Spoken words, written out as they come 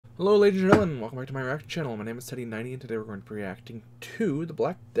Hello ladies and gentlemen, welcome back to my reaction channel. My name is Teddy90 and today we're going to be reacting to The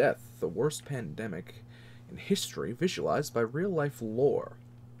Black Death, the worst pandemic in history visualized by real-life lore.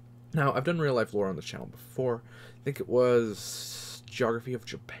 Now, I've done real-life lore on the channel before. I think it was Geography of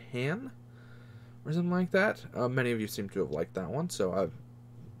Japan or something like that. Many of you seem to have liked that one, so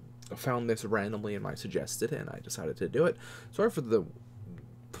I found this randomly in my suggested and I decided to do it. Sorry for the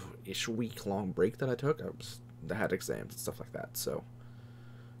ish week-long break that I took. I had exams and stuff like that, so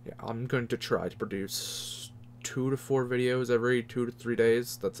yeah, I'm going to try to produce 2 to 4 videos every 2 to 3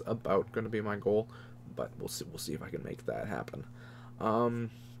 days. That's about going to be my goal, but we'll see if I can make that happen.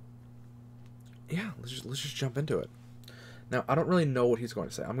 Yeah, let's just jump into it. Now, I don't really know what he's going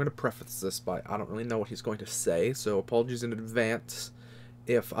to say. I'm going to preface this by I don't really know what he's going to say, so apologies in advance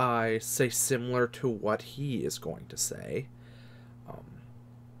if I say similar to what he is going to say.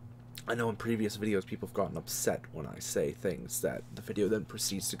 I know in previous videos people have gotten upset when I say things that the video then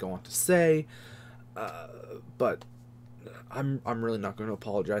proceeds to go on to say, but I'm really not going to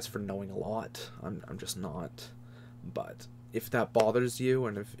apologize for knowing a lot. I'm just not. But if that bothers you,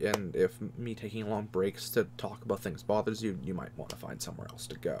 and if me taking long breaks to talk about things bothers you, you might want to find somewhere else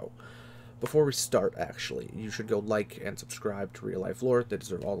to go. Before we start, actually, you should go like and subscribe to Real Life Lore. They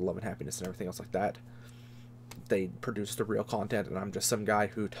deserve all the love and happiness and everything else like that. They produce the real content, and I'm just some guy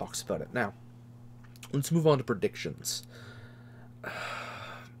who talks about it. Now, let's move on to predictions.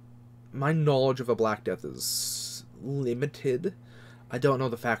 My knowledge of the Black Death is limited. I don't know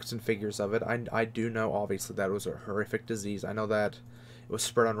the facts and figures of it. I do know, obviously, that it was a horrific disease. I know that it was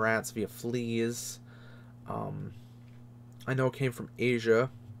spread on rats via fleas. I know it came from Asia.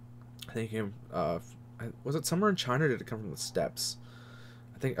 I think it came, was it somewhere in China, or did it come from the steppes?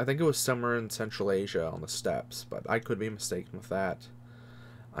 I think it was somewhere in Central Asia on the steppes, but I could be mistaken with that.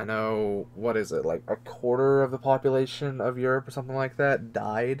 I know, what is it, like a quarter of the population of Europe or something like that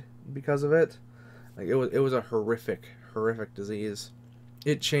died because of it. Like it was a horrific disease.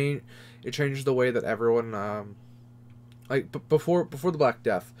 It changed the way that everyone like before the Black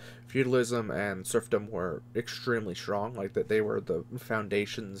Death, feudalism and serfdom were extremely strong, like that they were the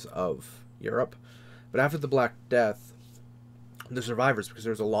foundations of Europe. But after the Black Death, the survivors, because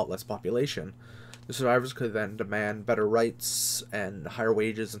there was a lot less population, the survivors could then demand better rights and higher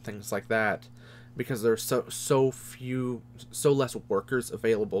wages and things like that, because there were so less workers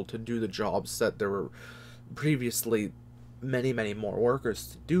available to do the jobs that there were previously many more workers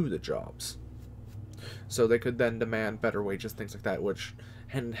to do the jobs. So they could then demand better wages, things like that, which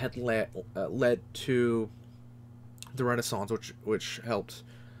had led to the Renaissance, which helped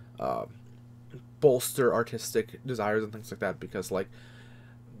bolster artistic desires and things like that, because like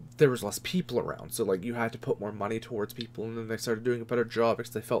there was less people around, so like you had to put more money towards people, and then they started doing a better job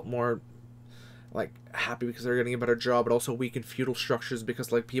because they felt more like happy because they're getting a better job. But also weakened feudal structures,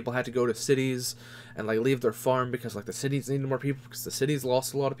 because like people had to go to cities and like leave their farm because like the cities needed more people, because the cities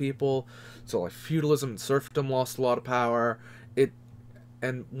lost a lot of people. So like feudalism and serfdom lost a lot of power.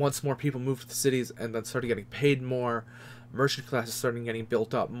 And once more people moved to the cities and then started getting paid more, merchant classes started getting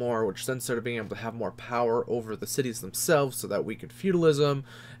built up more, which then started being able to have more power over the cities themselves, so that weakened feudalism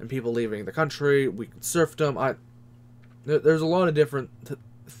and people leaving the country, weakened serfdom. There's a lot of different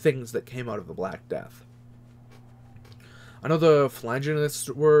things that came out of the Black Death. I know the Phalangists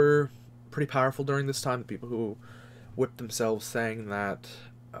were pretty powerful during this time, the people who whipped themselves, saying that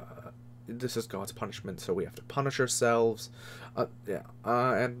this is God's punishment, so we have to punish ourselves.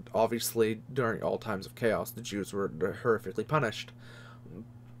 And obviously during all times of chaos, the Jews were horrifically punished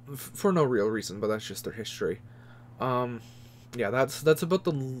for no real reason, but that's just their history. Yeah, that's about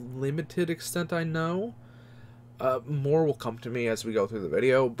the limited extent I know. More will come to me as we go through the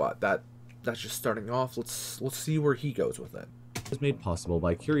video, but that's just starting off. Let's see where he goes with it. Is made possible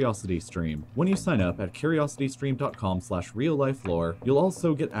by CuriosityStream. When you sign up at curiositystream.com/reallifelore, you'll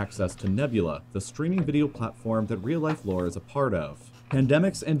also get access to Nebula, the streaming video platform that Real Life Lore is a part of.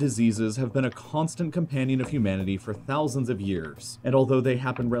 Pandemics and diseases have been a constant companion of humanity for thousands of years, and although they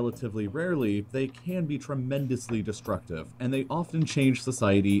happen relatively rarely, they can be tremendously destructive, and they often change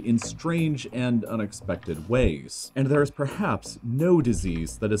society in strange and unexpected ways. And there is perhaps no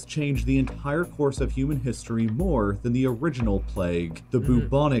disease that has changed the entire course of human history more than the original plague, the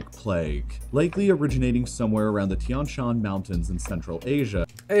bubonic plague, likely originating somewhere around the Tian Shan Mountains in Central Asia.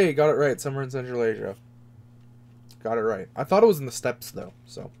 Hey, got it right, somewhere in Central Asia. Got it right. I thought it was in the steppes, though,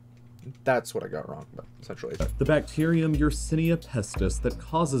 so That's what I got wrong, but essentially. The bacterium Yersinia pestis that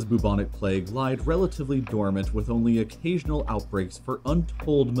causes bubonic plague lied relatively dormant with only occasional outbreaks for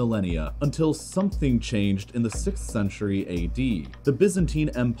untold millennia, until something changed in the 6th century AD. The Byzantine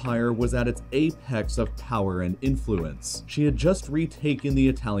Empire was at its apex of power and influence. She had just retaken the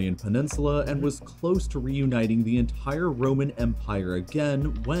Italian peninsula and was close to reuniting the entire Roman Empire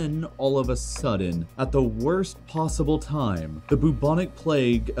again when, all of a sudden, at the worst possible time, the bubonic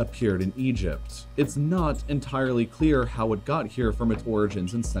plague appeared in Egypt. It's not entirely clear how it got here from its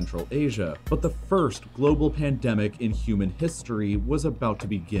origins in Central Asia, but the first global pandemic in human history was about to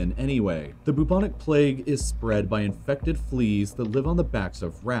begin anyway. The bubonic plague is spread by infected fleas that live on the backs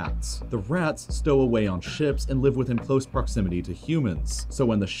of rats. The rats stow away on ships and live within close proximity to humans, so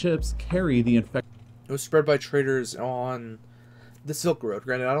when the ships carry the infected... It was spread by traders on the Silk Road.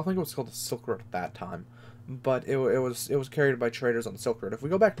 Granted, I don't think it was called the Silk Road at that time, but it was carried by traders on the Silk Road. If we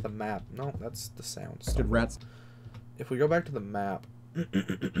go back to the map, no, that's the sound. rats. If we go back to the map,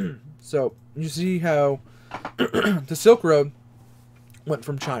 so you see how the Silk Road went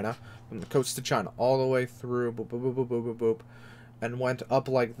from China, from the coast to China, all the way through, boop, boop, boop, boop, boop, boop, boop, and went up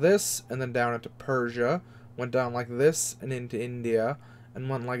like this, and then down into Persia, went down like this, and into India, and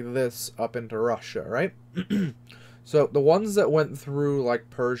went like this up into Russia, right? So the ones that went through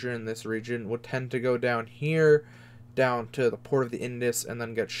like Persia in this region would tend to go down here, down to the port of the Indus, and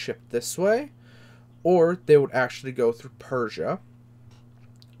then get shipped this way. Or they would actually go through Persia,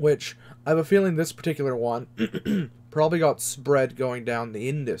 which I have a feeling this particular one probably got spread going down the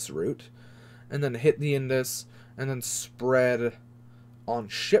Indus route, and then hit the Indus, and then spread on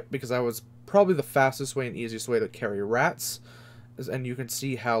ship, because that was probably the fastest way and easiest way to carry rats. And you can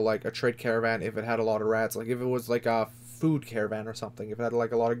see how, like, a trade caravan, if it had a lot of rats, like, if it was, like, a food caravan or something, if it had,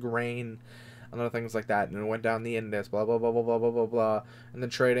 like, a lot of grain and other things like that, and it went down the Indus, blah, blah, blah, blah, blah, blah, blah, blah, and then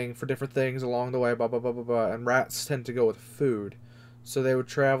trading for different things along the way, blah, blah, blah, blah, blah, and rats tend to go with food. So they would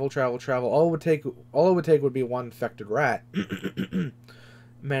travel. All it would take would be one infected rat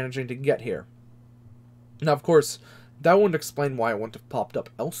managing to get here. Now, of course, that wouldn't explain why it wouldn't have popped up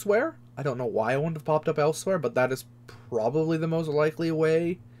elsewhere. I don't know why it wouldn't have popped up elsewhere, but that is probably the most likely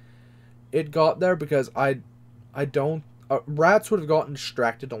way it got there, because I don't... rats would have gotten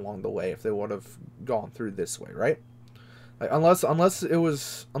distracted along the way if they would have gone through this way, right? Like, unless it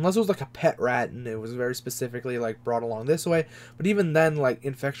was like a pet rat and it was very specifically like brought along this way, but even then, like,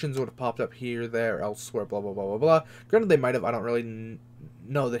 infections would have popped up here, there, elsewhere, blah blah blah blah blah. Granted, they might have. I don't really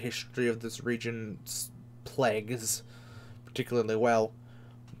know the history of this region's plagues particularly well,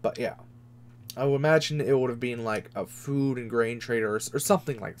 but yeah, I would imagine it would have been like a food and grain trader or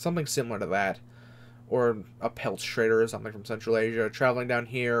something similar to that, or a pelts trader or something from Central Asia traveling down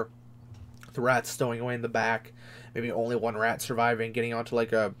here. The rats stowing away in the back, maybe only one rat surviving, getting onto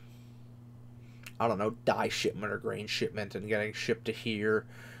like a, I don't know, dye shipment or grain shipment and getting shipped to here,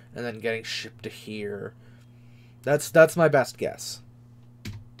 and then getting shipped to here. That's my best guess.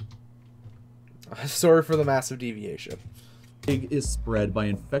 Sorry for the massive deviation. Plague is spread by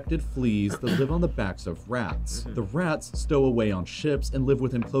infected fleas that live on the backs of rats. The rats stow away on ships and live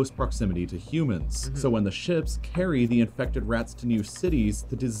within close proximity to humans. So when the ships carry the infected rats to new cities,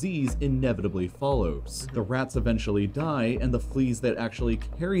 the disease inevitably follows. The rats eventually die, and the fleas that actually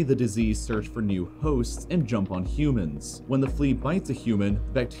carry the disease search for new hosts and jump on humans. When the flea bites a human, the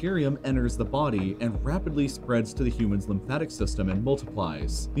bacterium enters the body and rapidly spreads to the human's lymphatic system and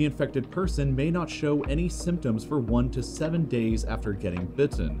multiplies. The infected person may not show any symptoms for 1 to 7 days after getting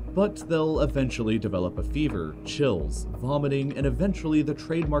bitten, but they'll eventually develop a fever, chills, vomiting, and eventually the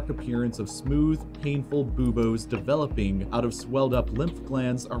trademark appearance of smooth, painful buboes developing out of swelled up lymph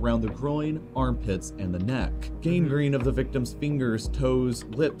glands around the groin, armpits, and the neck. Gangrene of the victim's fingers, toes,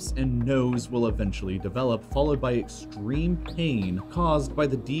 lips, and nose will eventually develop, followed by extreme pain caused by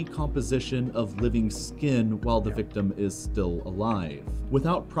the decomposition of living skin while the victim is still alive.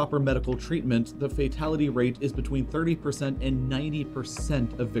 Without proper medical treatment, the fatality rate is between 30% and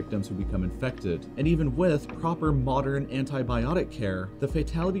 90% of victims who become infected. And even with proper modern antibiotic care, the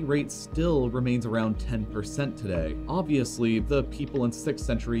fatality rate still remains around 10% today. Obviously, the people in 6th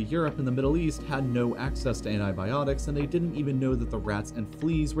century Europe and the Middle East had no access to antibiotics, and they didn't even know that the rats and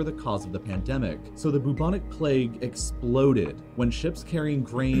fleas were the cause of the pandemic. So the bubonic plague exploded when ships carrying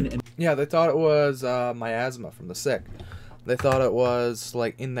grain and... Yeah, they thought it was miasma from the sick. They thought it was,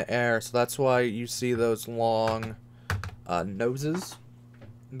 like, in the air, so that's why you see those long noses.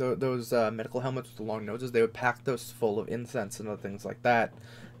 Those medical helmets with the long noses. They would pack those full of incense and other things like that,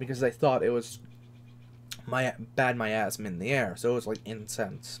 because they thought it was bad miasma in the air. So it was, like,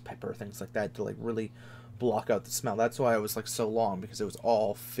 incense, pepper, things like that, to, like, really block out the smell. That's why it was like so long, because it was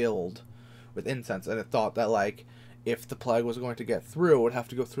all filled with incense, and it thought that like if the plague was going to get through, it would have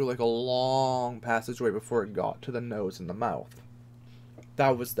to go through like a long passageway before it got to the nose and the mouth.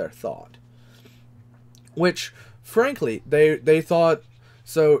 That was their thought. Which, frankly, they thought.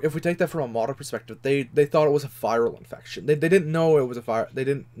 So if we take that from a modern perspective, they thought it was a viral infection. They didn't know it was a virus. They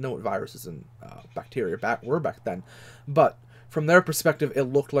didn't know what viruses and bacteria were back then, but from their perspective, it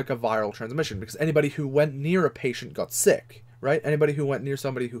looked like a viral transmission, because anybody who went near a patient got sick, right? Anybody who went near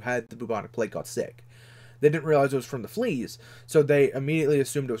somebody who had the bubonic plague got sick. They didn't realize it was from the fleas, so they immediately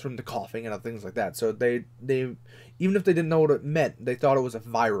assumed it was from the coughing and other things like that. So they even if they didn't know what it meant, they thought it was a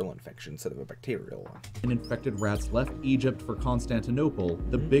viral infection instead of a bacterial one. And infected rats left Egypt for Constantinople,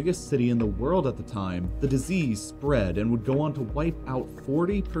 the biggest city in the world at the time. The disease spread and would go on to wipe out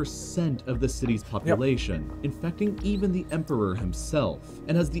 40% of the city's population, infecting even the emperor himself.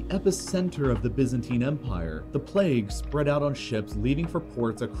 And as the epicenter of the Byzantine Empire, the plague spread out on ships leaving for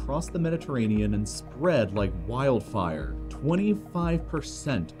ports across the Mediterranean and spread like wildfire.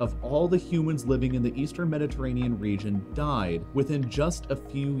 25% of all the humans living in the Eastern Mediterranean region died within just a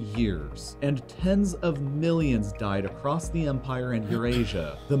few years, and tens of millions died across the empire and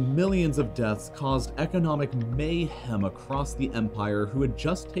Eurasia. The millions of deaths caused economic mayhem across the empire, who had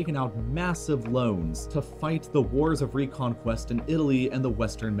just taken out massive loans to fight the wars of reconquest in Italy and the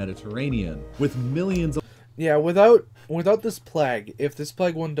Western Mediterranean, with millions of... Yeah, without this plague, if this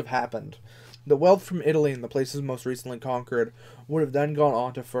plague wouldn't have happened, the wealth from Italy and the places most recently conquered would have then gone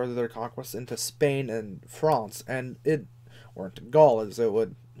on to further their conquests into Spain and France, or into Gaul, as it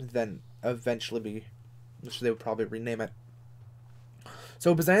would then eventually be, which they would probably rename it.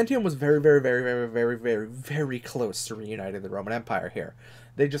 So Byzantium was very, very, very, very, very, very, very close to reuniting the Roman Empire here.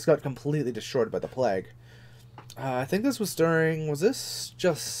 They just got completely destroyed by the plague. I think this was was this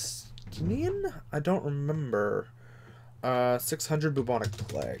Justinian? I don't remember. 600 bubonic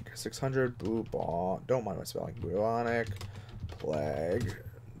plague. 600 don't mind my spelling. Bubonic plague.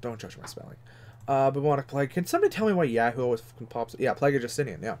 Don't judge my spelling. Bubonic plague. Can somebody tell me why Yahoo always pops? Yeah, Plague of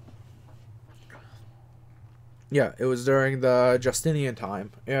Justinian, yeah. Yeah, it was during the Justinian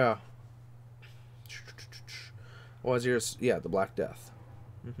time. Yeah. What was yours? Yeah, the Black Death.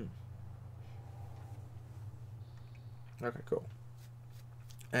 Okay, cool.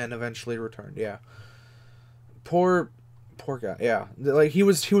 And eventually returned, yeah. Poor guy, yeah. Like he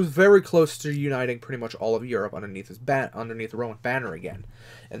was very close to uniting pretty much all of Europe underneath the Roman banner again,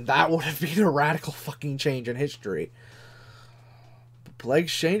 and that would have been a radical fucking change in history. But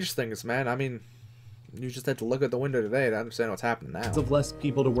plagues change things, man. I mean, you just had to look at the window today to understand what's happening now. Of less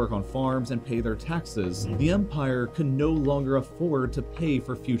people to work on farms and pay their taxes, the empire could no longer afford to pay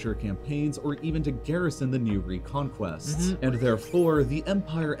for future campaigns or even to garrison the new reconquests. And therefore, the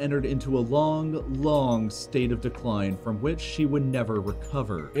empire entered into a long state of decline from which she would never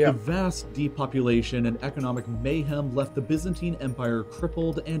recover. The vast depopulation and economic mayhem left the Byzantine Empire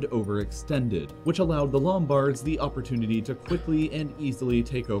crippled and overextended, which allowed the Lombards the opportunity to quickly and easily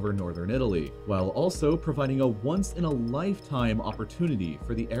take over northern Italy, while also providing a once-in-a-lifetime opportunity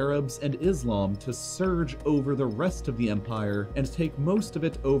for the Arabs and Islam to surge over the rest of the empire and take most of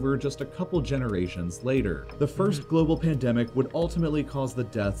it over just a couple generations later. The first global pandemic would ultimately cause the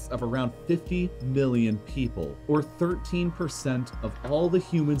deaths of around 50 million people, or 13% of all the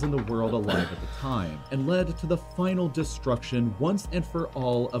humans in the world alive at the time, and led to the final destruction once and for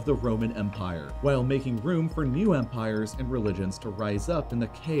all of the Roman Empire, while making room for new empires and religions to rise up in the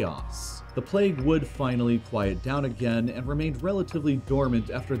chaos. The plague would finally quiet down again and remained relatively dormant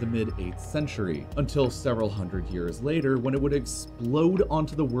after the mid-8th century, until several hundred years later when it would explode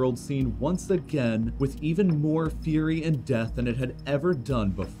onto the world scene once again with even more fury and death than it had ever done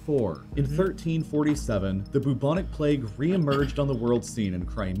before. In 1347, the bubonic plague re-emerged on the world scene in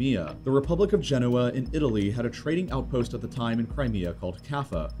Crimea. The Republic of Genoa in Italy had a trading outpost at the time in Crimea called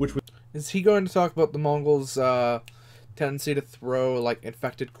Kaffa, which was... Is he going to talk about the Mongols' tendency to throw like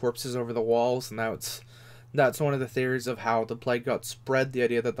infected corpses over the walls, and that's one of the theories of how the plague got spread, the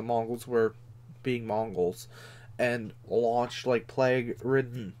idea that the Mongols were being Mongols and launched like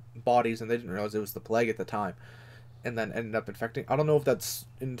plague-ridden bodies, and they didn't realize it was the plague at the time, and then ended up infecting. I don't know if that's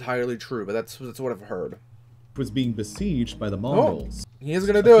entirely true, but that's what I've heard. Was being besieged by the Mongols. He is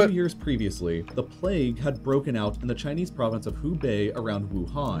gonna do it. A few years previously, the plague had broken out in the Chinese province of Hubei around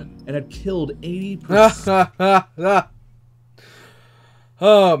Wuhan and had killed 80%.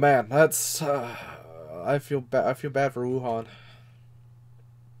 Oh man, that's I feel bad for Wuhan.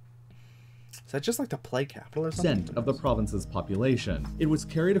 Is that just like the plague capital or something? Of the province's population. It was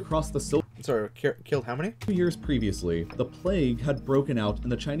carried across the Silk. Sorry, killed how many? 2 years previously, the plague had broken out in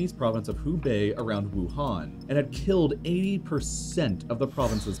the Chinese province of Hubei around Wuhan and had killed 80% of the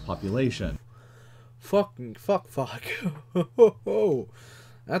province's population. Fuck.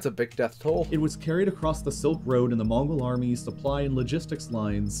 That's a big death toll. It was carried across the Silk Road in the Mongol army's supply and logistics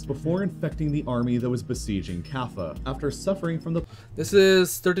lines before infecting the army that was besieging Kaffa. After suffering from the... This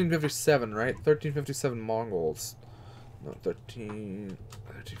is 1357, right? 1357 Mongols. No,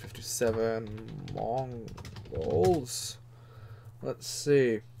 1357 Mongols. Let's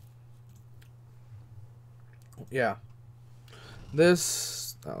see. Yeah.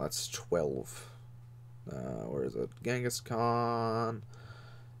 This... Oh, that's 12. Where is it? Genghis Khan.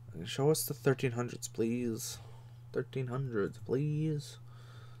 Show us the 1300s, please. 1300s, please.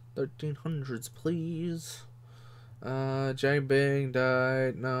 1300s, please. Jiang Bing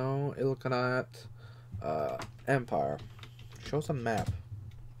died. No. Ilkhanate. Empire. Show us a map.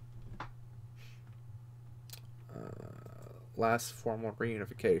 Last formal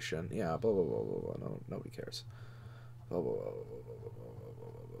reunification. Yeah, blah, blah, blah, blah, blah. No, nobody cares. Blah, blah, blah, blah, blah, blah, blah, blah.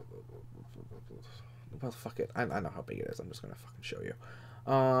 Well, fuck it. I know how big it is. I'm just gonna fucking show you.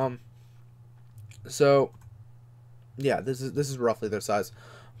 So yeah, this is roughly their size.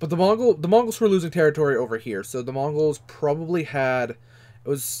 But the Mongols were losing territory over here. So the Mongols probably had it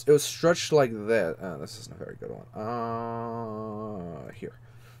was stretched like this. This isn't a very good one. Here.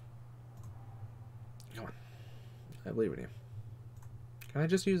 Come on. I believe in you. Can I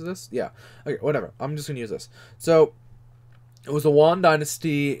just use this? Yeah. Okay, whatever. I'm just gonna use this. So it was the Yuan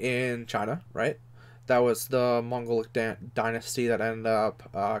dynasty in China, right? That was the Mongolic dynasty that ended up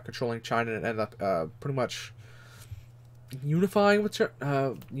controlling China and ended up pretty much unifying with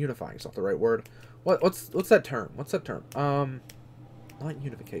unifying is not the right word. What's that term? What's that term? Not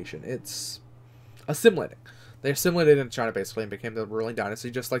unification. It's assimilating. They assimilated into China basically and became the ruling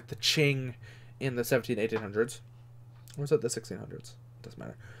dynasty, just like the Qing in the 1800s. Or was it the 1600s? Doesn't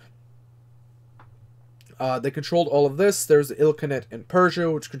matter. They controlled all of this. There's the Ilkhanate in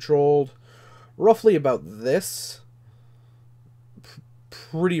Persia, which controlled roughly about this.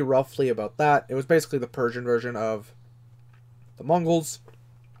 Pretty roughly about that. It was basically the Persian version of the Mongols.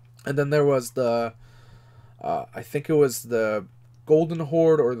 And then there was the... I think it was the Golden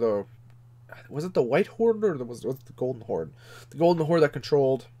Horde or the... Was it the White Horde or was it the Golden Horde? The Golden Horde that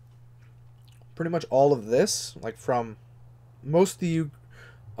controlled pretty much all of this. Like from most of the...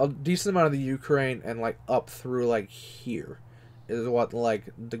 a decent amount of the Ukraine and like up through like here. Is what like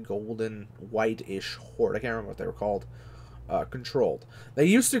the golden white-ish horde, I can't remember what they were called, controlled. They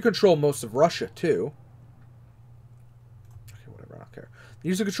used to control most of Russia too. Okay, whatever, I don't care. They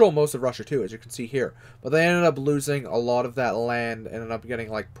used to control most of Russia too, as you can see here. But they ended up losing a lot of that land, ended up getting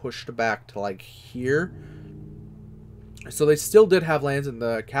like pushed back to like here. So they still did have lands in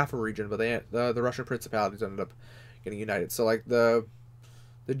the Kaffa region, but the Russian principalities ended up getting united. So like the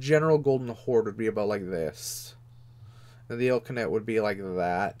general Golden Horde would be about like this. And the Ilkhanate would be like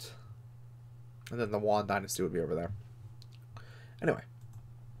that. And then the Yuan dynasty would be over there. Anyway.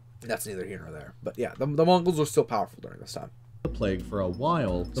 That's neither here nor there. But yeah, the Mongols were still powerful during this time. The plague for a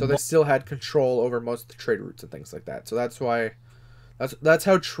while. So they still had control over most of the trade routes and things like that. So that's why... That's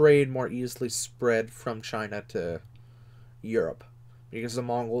how trade more easily spread from China to Europe. Because the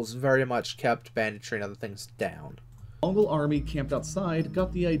Mongols very much kept banditry and other things down. Mongol army camped outside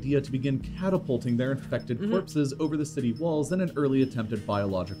got the idea to begin catapulting their infected corpses over the city walls in an early attempt at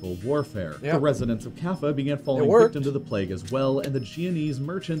biological warfare. Yep. The residents of Kaffa began falling victim to the plague as well, and the Genoese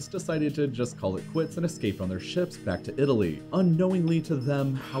merchants decided to just call it quits and escaped on their ships back to Italy. Unknowingly to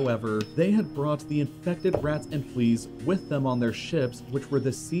them, however, they had brought the infected rats and fleas with them on their ships, which were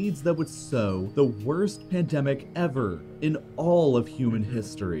the seeds that would sow the worst pandemic ever in all of human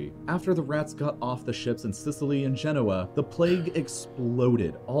history. After the rats got off the ships in Sicily and Genoa, the plague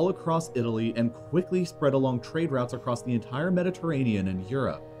exploded all across Italy and quickly spread along trade routes across the entire Mediterranean and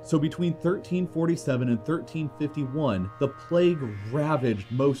Europe. So between 1347 and 1351, the plague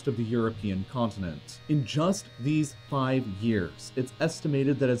ravaged most of the European continent. In just these 5 years, it's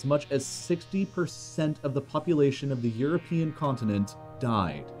estimated that as much as 60% of the population of the European continent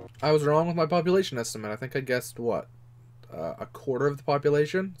died. I was wrong with my population estimate. I think I guessed, what, a quarter of the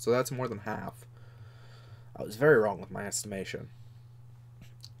population? So that's more than half. I was very wrong with my estimation.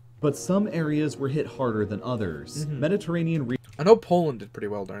 But some areas were hit harder than others. Mediterranean I know Poland did pretty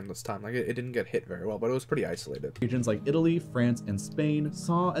well during this time. Like, it didn't get hit very well, but it was pretty isolated. Regions like Italy, France, and Spain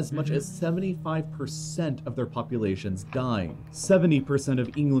saw as much as 75% of their populations dying. 70%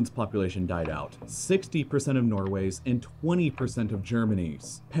 of England's population died out, 60% of Norway's, and 20% of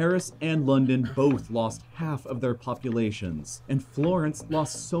Germany's. Paris and London both lost half of their populations, and Florence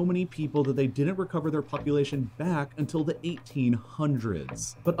lost so many people that they didn't recover their population back until the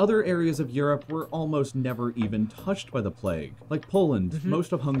 1800s. But other areas of Europe were almost never even touched by the plague, like Poland,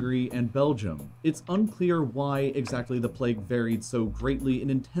 most of Hungary, and Belgium. It's unclear why exactly the plague varied so greatly in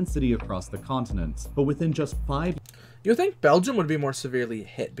intensity across the continent, but within just 5 You think Belgium would be more severely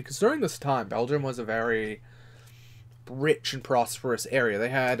hit, because during this time, Belgium was a very rich and prosperous area. They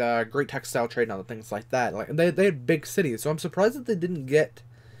had great textile trade and other things like that. Like they had big cities, so I'm surprised that they didn't get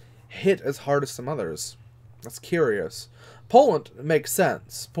hit as hard as some others. That's curious. Poland makes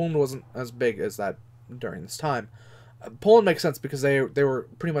sense. Poland wasn't as big as that during this time. Poland makes sense because they were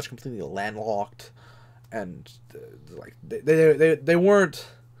pretty much completely landlocked, and like they weren't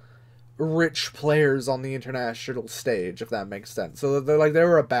rich players on the international stage, if that makes sense. So they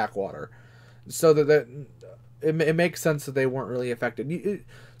were a backwater, so that it makes sense that they weren't really affected.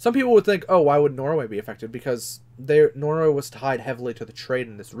 Some people would think, oh, why would Norway be affected? Because Norway was tied heavily to the trade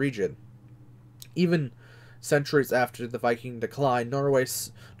in this region. Even centuries after the Viking decline, Norway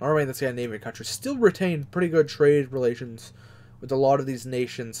and the Scandinavian countries still retained pretty good trade relations with a lot of these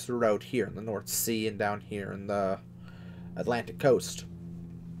nations throughout here in the North Sea and down here in the Atlantic coast.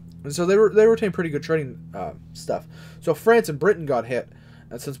 And so they retained pretty good trading stuff. So France and Britain got hit,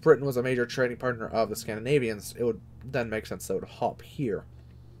 and since Britain was a major trading partner of the Scandinavians, it would then make sense that it would hop here.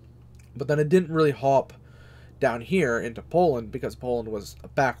 But then it didn't really hop down here into Poland because Poland was a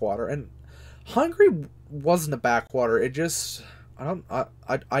backwater, and Hungary wasn't a backwater. It just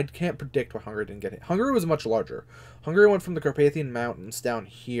I can't predict why Hungary didn't get hit. Hungary was much larger. Hungary went from the Carpathian Mountains down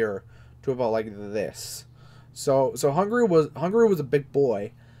here to about like this. So Hungary was a big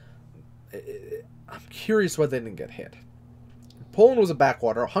boy. I'm curious why they didn't get hit. Poland was a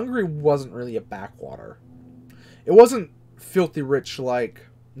backwater. Hungary wasn't really a backwater. It wasn't filthy rich like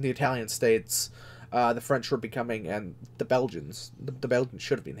the Italian states, the French were becoming, and the Belgians. The Belgians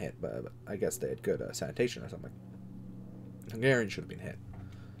should have been hit, but I guess they had good sanitation or something. Hungarians should have been hit.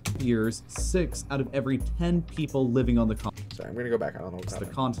 years, 6 out of every 10 people living on the continent. Sorry, I'm gonna go back. I don't know what's The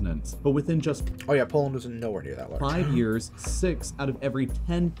happening. continent. But within just Oh yeah, Poland was nowhere near that large. 5 years, 6 out of every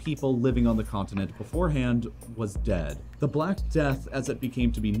 10 people living on the continent beforehand was dead. The Black Death, as it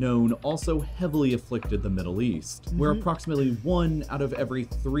became to be known, also heavily afflicted the Middle East, where approximately 1 out of every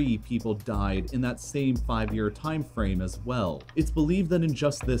 3 people died in that same 5-year time frame as well. It's believed that in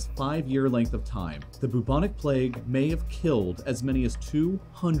just this 5-year length of time, the bubonic plague may have killed as many as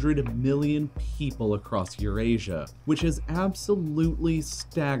 200 million people across Eurasia, which is absolutely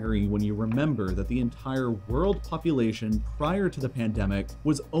staggering when you remember that the entire world population prior to the pandemic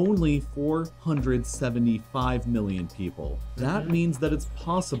was only 475 million people. That means that it's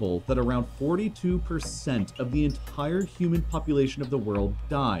possible that around 42% of the entire human population of the world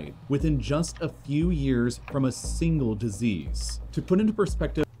died within just a few years from a single disease. To put into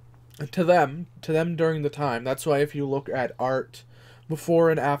perspective, To them during the time. That's why if you look at art before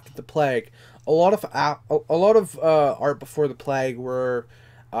and after the plague, a lot of art before the plague were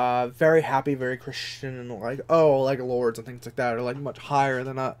very happy, very Christian, and like lords and things like that are like much higher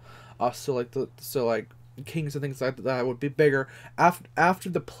than us. So kings and things like that would be bigger. After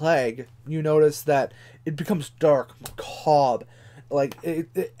the plague, you notice that it becomes dark, macabre. Like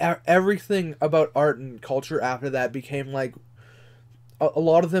everything about art and culture after that became like. A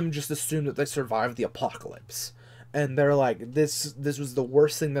lot of them just assume that they survived the apocalypse, and they're like, this was the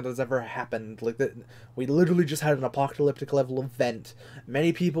worst thing that has ever happened. Like that, we literally just had an apocalyptic level event.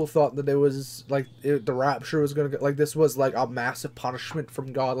 Many people thought that it was like the rapture was gonna get, like this was like a massive punishment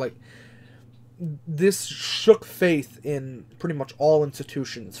from God. Like this shook faith in pretty much all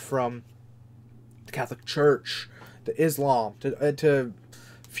institutions, from the Catholic Church to Islam to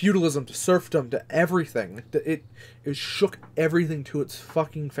feudalism to serfdom to everything. It shook everything to its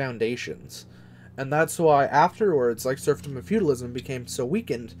fucking foundations, and that's why afterwards, like, serfdom and feudalism became so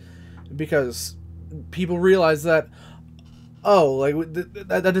weakened, because people realized that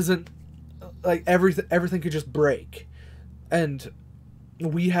that isn't like everything could just break, and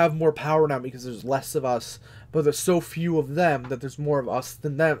we have more power now because there's less of us, but there's so few of them that there's more of us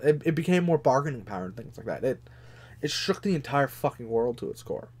than them. It became more bargaining power and things like that. It shook the entire fucking world to its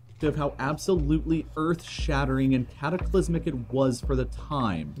core. of how absolutely earth-shattering and cataclysmic it was for the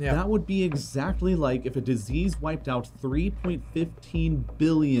time. Yeah. That would be exactly like if a disease wiped out 3.15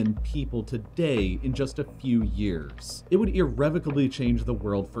 billion people today in just a few years. It would irrevocably change the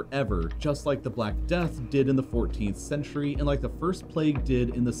world forever, just like the Black Death did in the 14th century and like the First Plague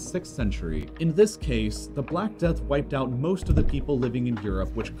did in the 6th century. In this case, the Black Death wiped out most of the people living in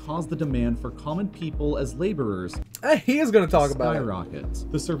Europe, which caused the demand for common people as laborers He is going to talk about it.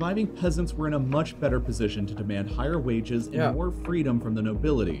 skyrocket. The surviving peasants were in a much better position to demand higher wages and more freedom from the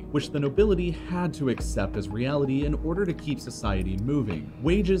nobility, which the nobility had to accept as reality in order to keep society moving.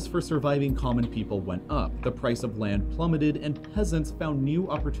 Wages for surviving common people went up, the price of land plummeted, and peasants found new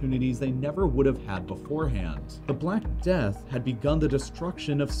opportunities they never would have had beforehand. The Black Death had begun the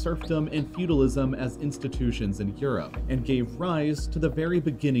destruction of serfdom and feudalism as institutions in Europe, and gave rise to the very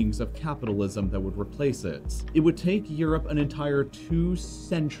beginnings of capitalism that would replace it. It would take Europe an entire 2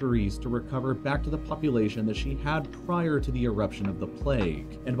 centuries to recover back to the population that she had prior to the eruption of the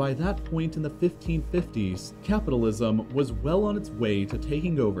plague, and by that point in the 1550s, capitalism was well on its way to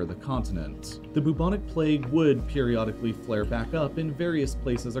taking over the continent. The bubonic plague would periodically flare back up in various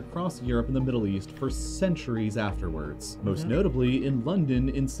places across Europe and the Middle East for centuries afterwards, most notably in London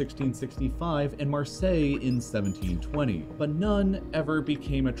in 1665 and Marseille in 1720, but none ever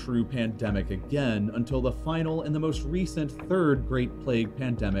became a true pandemic again until the final and the most recent Third Great Plague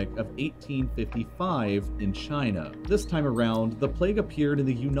pandemic of 1855 in China. This time around, the plague appeared in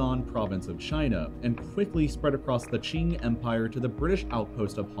the Yunnan province of China and quickly spread across the Qing Empire to the British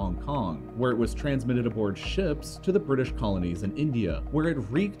outpost of Hong Kong, where it was transmitted aboard ships to the British colonies in India, where it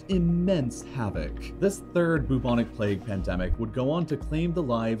wreaked immense havoc. This third bubonic plague pandemic would go on to claim the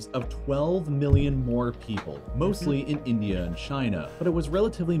lives of 12 million more people, mostly in India and China, but it was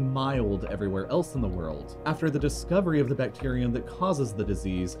relatively mild everywhere else in the world. After the discovery of the bacterium that causes the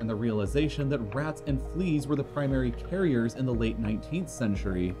disease and the realization that rats and fleas were the primary carriers in the late 19th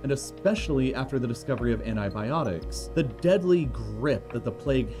century, and especially after the discovery of antibiotics, the deadly grip that the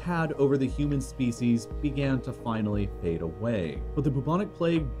plague had over the human species began to finally fade away. But the bubonic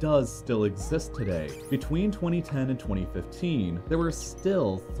plague does still exist today. Between 2010 and 2015, there were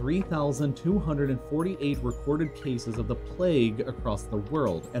still 3,248 recorded cases of the plague across the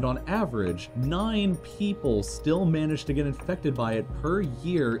world, and on average, 9 people still managed to get infected by it per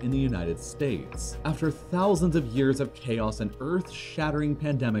year in the United States. After thousands of years of chaos and earth-shattering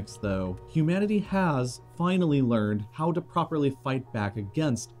pandemics, though, humanity has finally learned how to properly fight back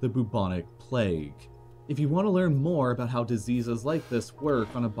against the bubonic plague. If you want to learn more about how diseases like this work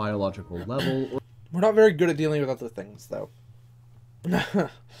on a biological level, We're not very good at dealing with other things, though.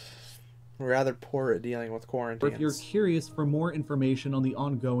 We're rather poor at dealing with quarantines. or if you're curious for more information on the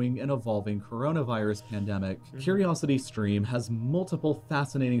ongoing and evolving coronavirus pandemic, CuriosityStream has multiple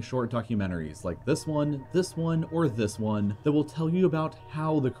fascinating short documentaries like this one, or this one that will tell you about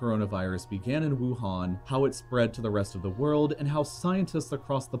how the coronavirus began in Wuhan, how it spread to the rest of the world, and how scientists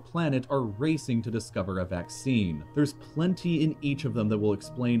across the planet are racing to discover a vaccine. There's plenty in each of them that will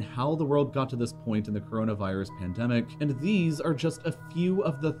explain how the world got to this point in the coronavirus pandemic, and these are just a few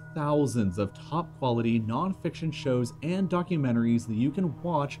of the thousands of top-quality non-fiction shows and documentaries that you can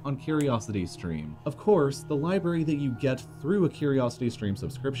watch on CuriosityStream. Of course, the library that you get through a CuriosityStream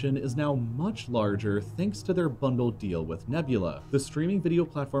subscription is now much larger thanks to their bundle deal with Nebula, the streaming video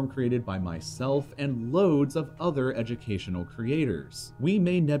platform created by myself and loads of other educational creators. We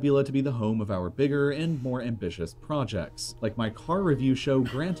made Nebula to be the home of our bigger and more ambitious projects, like my car review show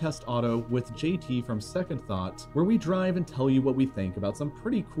Grand Test Auto with JT from Second Thought, where we drive and tell you what we think about some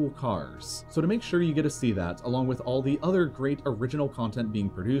pretty cool cars. So to make sure you get to see that, along with all the other great original content being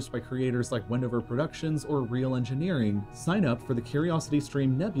produced by creators like Wendover Productions or Real Engineering, sign up for the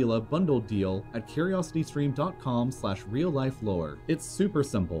CuriosityStream Nebula bundle deal at curiositystream.com/reallifelore. It's super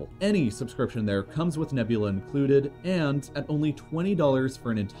simple. Any subscription there comes with Nebula included, and at only $20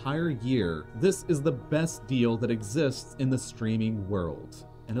 for an entire year, this is the best deal that exists in the streaming world.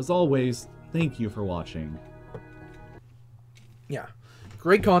 And as always, thank you for watching. Yeah.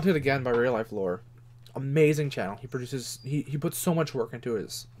 Great content again by Real Life Lore. Amazing channel. He produces. He puts so much work into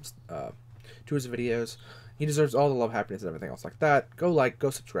his videos. He deserves all the love, happiness, and everything else like that. Go like, go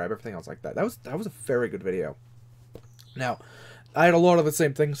subscribe, everything else like that. That was a very good video. Now, I had a lot of the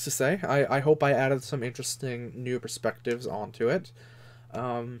same things to say. I hope I added some interesting new perspectives onto it.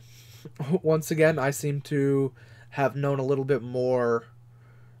 Once again, I seem to have known a little bit more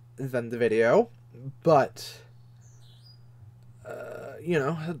than the video, but you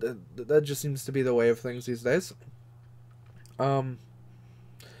know, that just seems to be the way of things these days.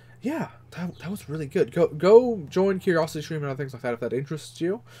 yeah, that was really good. Go join Curiosity Stream and other things like that if that interests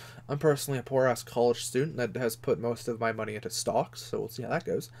you. I'm personally a poor ass college student that has put most of my money into stocks, so we'll see how that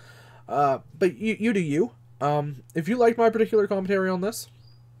goes. But you do you. If you liked my particular commentary on this,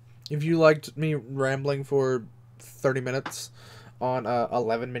 if you liked me rambling for 30 minutes on a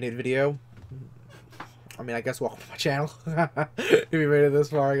 11-minute video, I mean, I guess welcome to my channel. If you made it this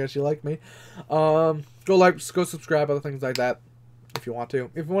far, I guess you like me. Go subscribe, other things like that, if you want to.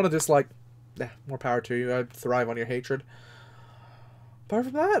 If you want to dislike, more power to you. I'd thrive on your hatred. Apart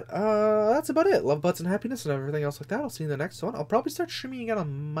from that, that's about it. Love, butts, and happiness, and everything else like that. I'll see you in the next one. I'll probably start streaming again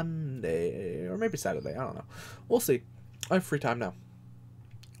on Monday, or maybe Saturday. I don't know. We'll see. I have free time now,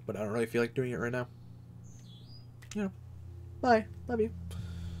 but I don't really feel like doing it right now. You know. Bye. Love you.